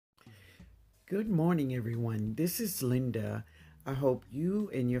Good morning, everyone. This is Linda. I hope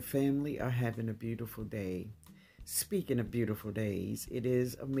you and your family are having a beautiful day. Speaking of beautiful days, it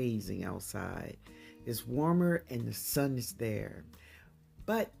is amazing outside. It's warmer and the sun is there.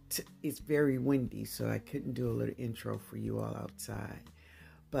 But it's very windy, so I couldn't do a little intro for you all outside.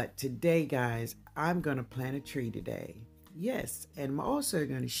 But today, guys, I'm going to plant a tree today. Yes, and I'm also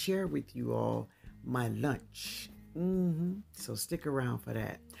going to share with you all my lunch. So stick around for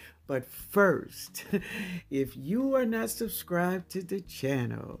that. But first, if you are not subscribed to the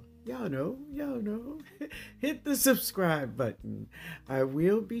channel, y'all know, hit the subscribe button. I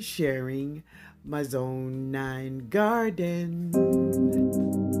will be sharing my Zone 9 garden.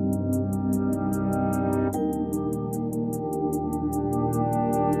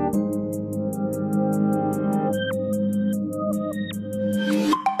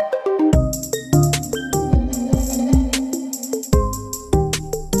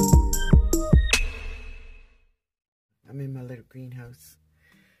 I'm in my little greenhouse,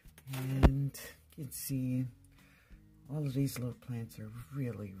 and you can see all of these little plants are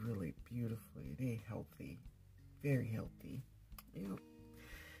really, really beautifully. They're healthy, very healthy. Yep,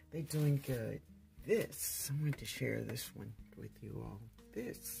 they're doing good. This, I want to share this one with you all.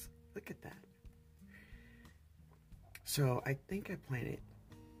 This, look at that. So I think I planted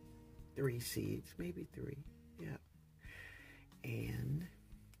 3 seeds, maybe 3, yeah. And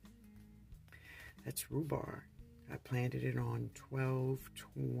that's rhubarb. I planted it on 12/27.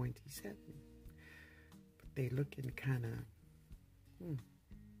 But they looking kind of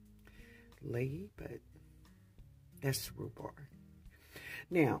late, but that's rhubarb.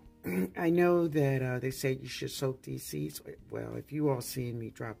 Now, I know that they say you should soak these seeds. Well, if you all seen me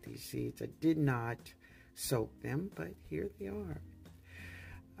drop these seeds, I did not soak them, but here they are.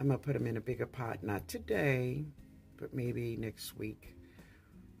 I'm going to put them in a bigger pot, not today, but maybe next week.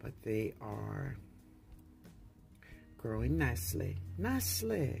 But they are growing nicely.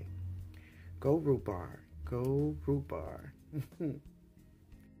 Nicely. Go rhubarb. Go rhubarb.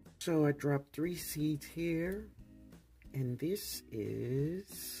 So I dropped 3 seeds here. And this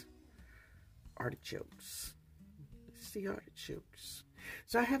is artichokes. This is the artichokes.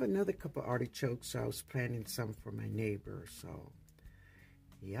 So I have another couple artichokes. So I was planting some for my neighbor. So,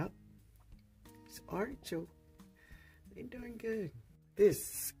 yep. It's artichoke. They're doing good.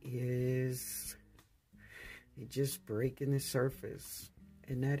 This is... They're just breaking the surface,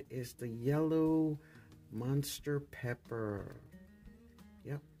 and that is the yellow monster pepper.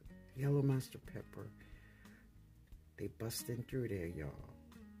 Yep, yellow monster pepper. They busting through there, y'all.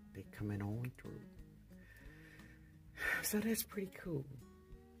 They coming on through. So that's pretty cool.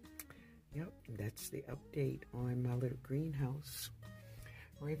 Yep, that's the update on my little greenhouse,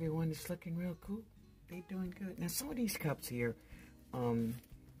 where everyone is looking real cool. They doing good. Now some of these cups here,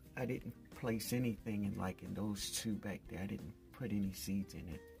 I didn't place anything in those 2 back there. I didn't put any seeds in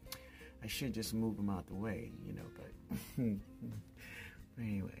it. I should just move them out the way, you know, but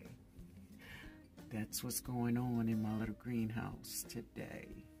anyway, that's what's going on in my little greenhouse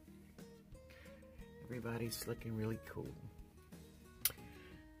today. Everybody's looking really cool.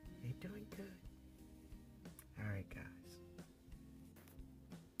 They're doing good. All right, guys.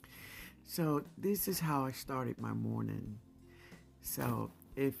 So this is how I started my morning. So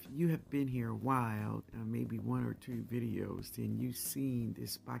if you have been here a while, maybe 1 or 2 videos, then you've seen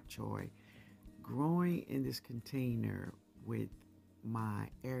this bok choy growing in this container with my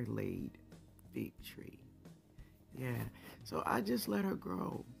air-laid fig tree. Yeah, so I just let her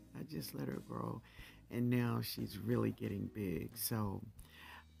grow. And now she's really getting big. So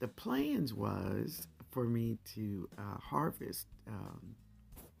the plans was for me to harvest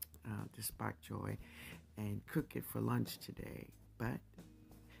this bok choy and cook it for lunch today. But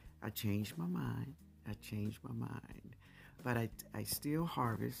I changed my mind. But I still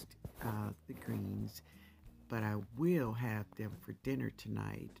harvest the greens, but I will have them for dinner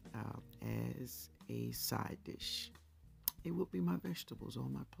tonight as a side dish. It will be my vegetables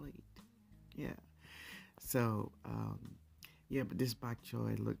on my plate. Yeah. So, yeah, but this bok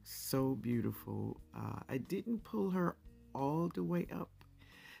choy looks so beautiful. I didn't pull her all the way up.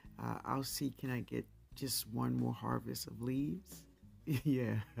 I'll see, can I get just 1 more harvest of leaves?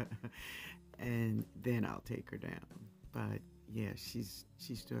 Yeah, and then I'll take her down. But yeah, she's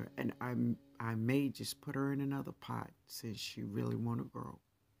doing, and I may just put her in another pot since she really want to grow.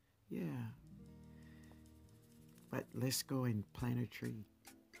 Yeah, but let's go and plant a tree.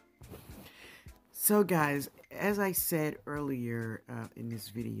 So guys, as I said earlier in this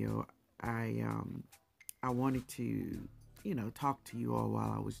video, I wanted to talk to you all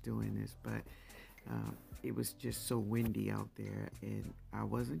while I was doing this, but it was just so windy out there, and I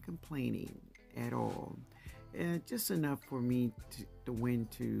wasn't complaining. at all. Just enough for me the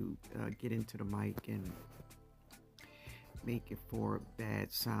wind to get into the mic and make it for a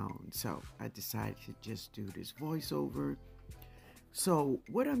bad sound. So I decided to just do this voiceover. So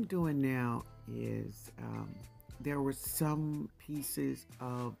what I'm doing now is there were some pieces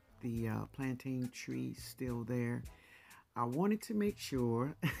of the plantain tree still there. I wanted to make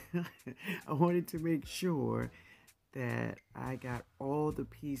sure that I got all the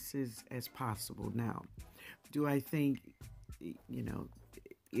pieces as possible. Now, do I think,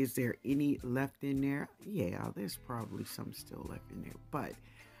 is there any left in there? Yeah, there's probably some still left in there, but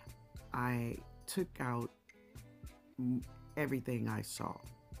I took out everything I saw.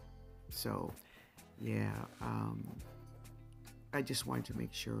 So, yeah, I just wanted to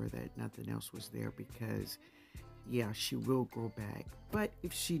make sure that nothing else was there because, yeah, she will grow back. But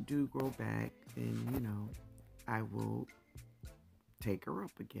if she do grow back, then, I will take her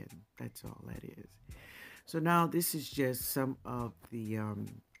up again. That's all that is. So now this is just some of the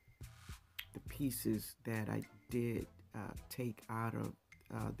pieces that I did take out of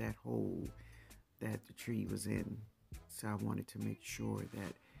that hole that the tree was in. So I wanted to make sure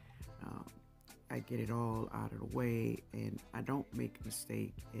that I get it all out of the way and I don't make a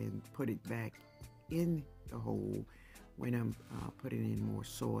mistake and put it back in the hole when I'm putting in more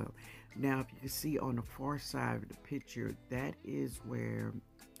soil. Now, if you can see on the far side of the picture, that is where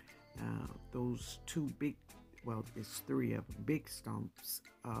those two big, well, it's three of them, big stumps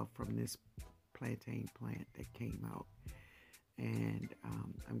from this plantain plant that came out. And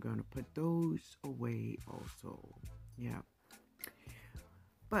I'm going to put those away also. Yeah.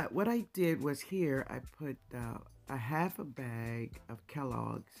 But what I did was here, I put a half a bag of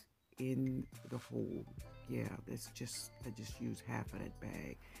Kellogg's in the hole. Yeah, I just used half of that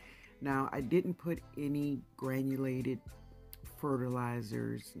bag. Now, I didn't put any granulated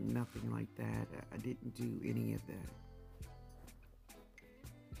fertilizers, nothing like that. I didn't do any of that.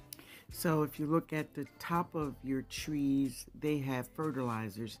 So if you look at the top of your trees, they have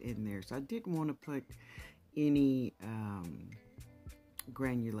fertilizers in there. So I didn't want to put any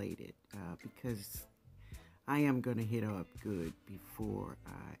granulated because I am going to hit her up good before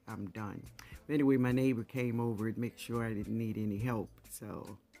I'm done. But anyway, my neighbor came over to make sure I didn't need any help.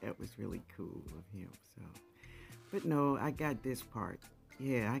 So that was really cool of him. So, but no, I got this part.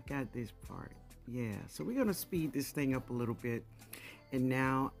 Yeah, I got this part. Yeah, so we're going to speed this thing up a little bit. And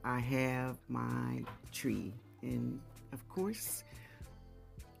now I have my tree. And of course,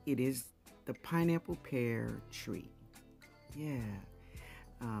 it is the Pineapple Pear Tree. Yeah.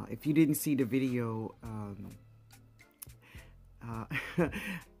 If you didn't see the video,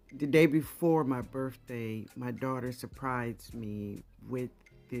 the day before my birthday, my daughter surprised me with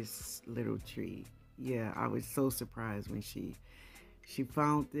this little tree. Yeah, I was so surprised when she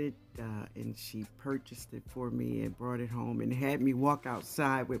found it and she purchased it for me and brought it home and had me walk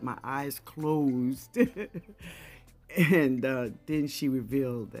outside with my eyes closed. And then she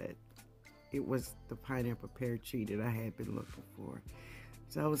revealed that it was the pineapple pear tree that I had been looking for.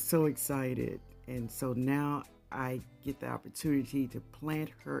 So I was so excited. And so now I get the opportunity to plant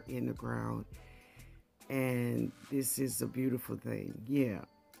her in the ground. And this is a beautiful thing. Yeah.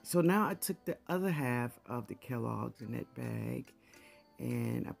 So now I took the other half of the Kellogg's in that bag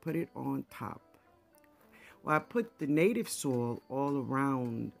and I put it on top. Well, I put the native soil all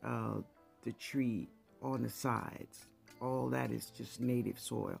around the tree on the sides. All that is just native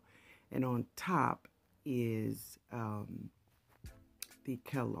soil. And on top is the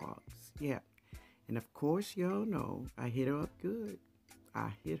Kellogg's. Yeah. And of course, y'all know I hit her up good.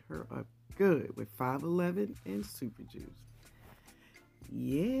 I hit her up good with 511 and Super Juice.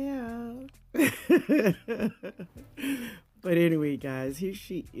 Yeah. But anyway, guys, here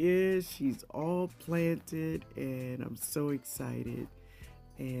she is. She's all planted and I'm so excited.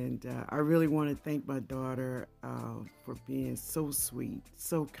 And I really want to thank my daughter for being so sweet,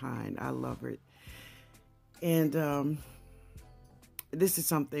 so kind. I love it. And this is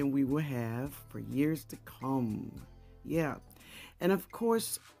something we will have for years to come. Yeah. And of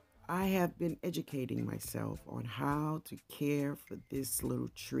course, I have been educating myself on how to care for this little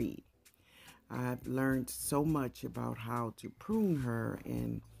tree. I've learned so much about how to prune her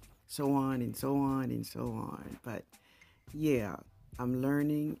and so on and so on and so on. But yeah, I'm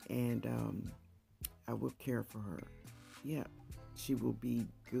learning and I will care for her. Yeah, she will be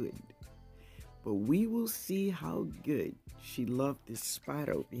good. But we will see how good. She loved this spot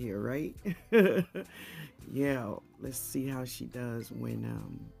over here, right? Yeah, let's see how she does when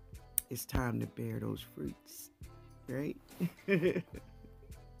it's time to bear those fruits, right?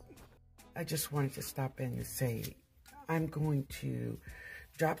 I just wanted to stop in to say I'm going to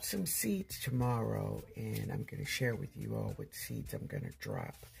drop some seeds tomorrow, and I'm going to share with you all what seeds I'm going to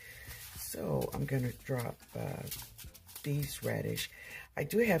drop. So I'm going to drop these radish. I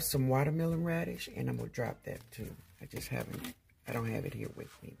do have some watermelon radish, and I'm going to drop that too. I don't have it here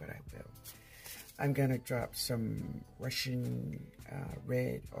with me, but I will. I'm going to drop some Russian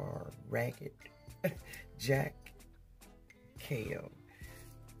red or ragged jack kale.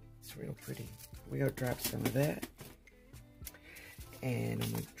 It's real pretty. We're going to drop some of that. And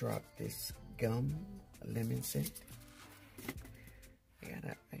I'm going to drop this gum, lemon scent.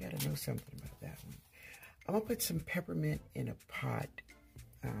 I gotta know something about that one. I'm going to put some peppermint in a pot.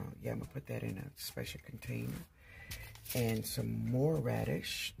 Yeah, I'm going to put that in a special container. And some more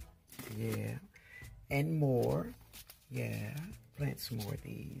radish. Yeah. And more. Yeah. Plant some more of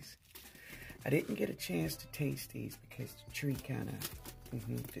these. I didn't get a chance to taste these because the tree kind of,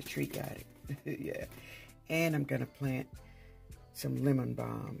 the tree got it. Yeah. And I'm going to plant some lemon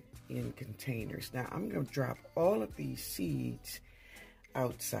balm in containers. Now, I'm going to drop all of these seeds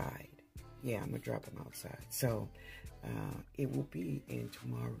outside. Yeah, I'm going to drop them outside. So, it will be in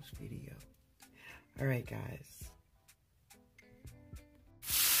tomorrow's video. All right, guys.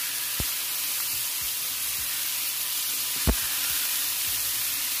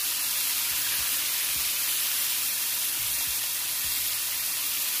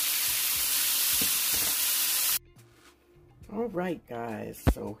 All right, guys,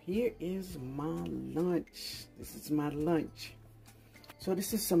 so here is my lunch. This is my lunch. So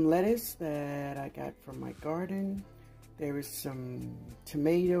this is some lettuce that I got from my garden. There is some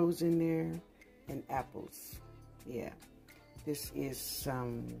tomatoes in there and apples. Yeah, this is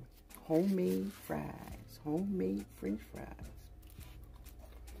some homemade fries, homemade French fries.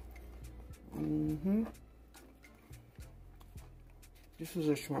 This is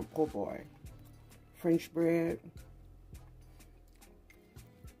a shrimp po' boy. French bread.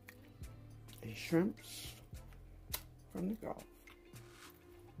 And shrimps from the Gulf.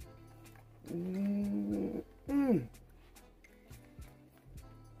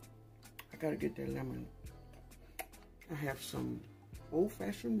 I gotta get that lemon. I have some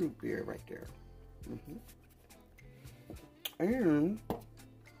old-fashioned root beer right there. And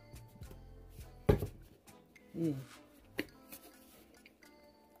I'm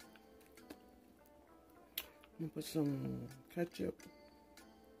gonna put some ketchup.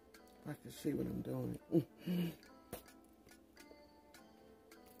 I can see what I'm doing.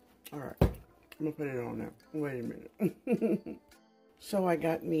 All right, I'm gonna put it on now. Wait a minute. So I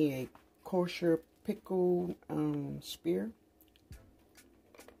got me a kosher pickle spear.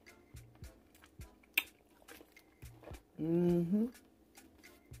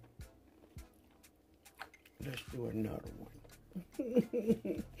 Let's do another one.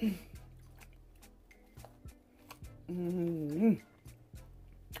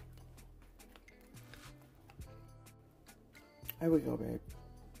 There we go, babe.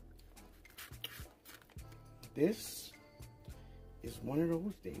 This is one of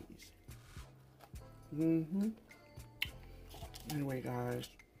those days. Anyway, guys,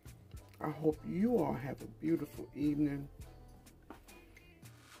 I hope you all have a beautiful evening.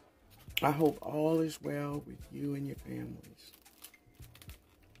 I hope all is well with you and your families.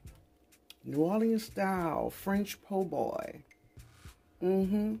 New Orleans style French po' boy.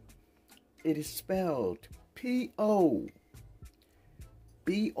 It is spelled P-O-B-O-Y.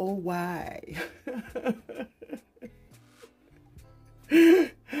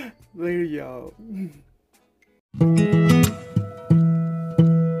 Later, y'all.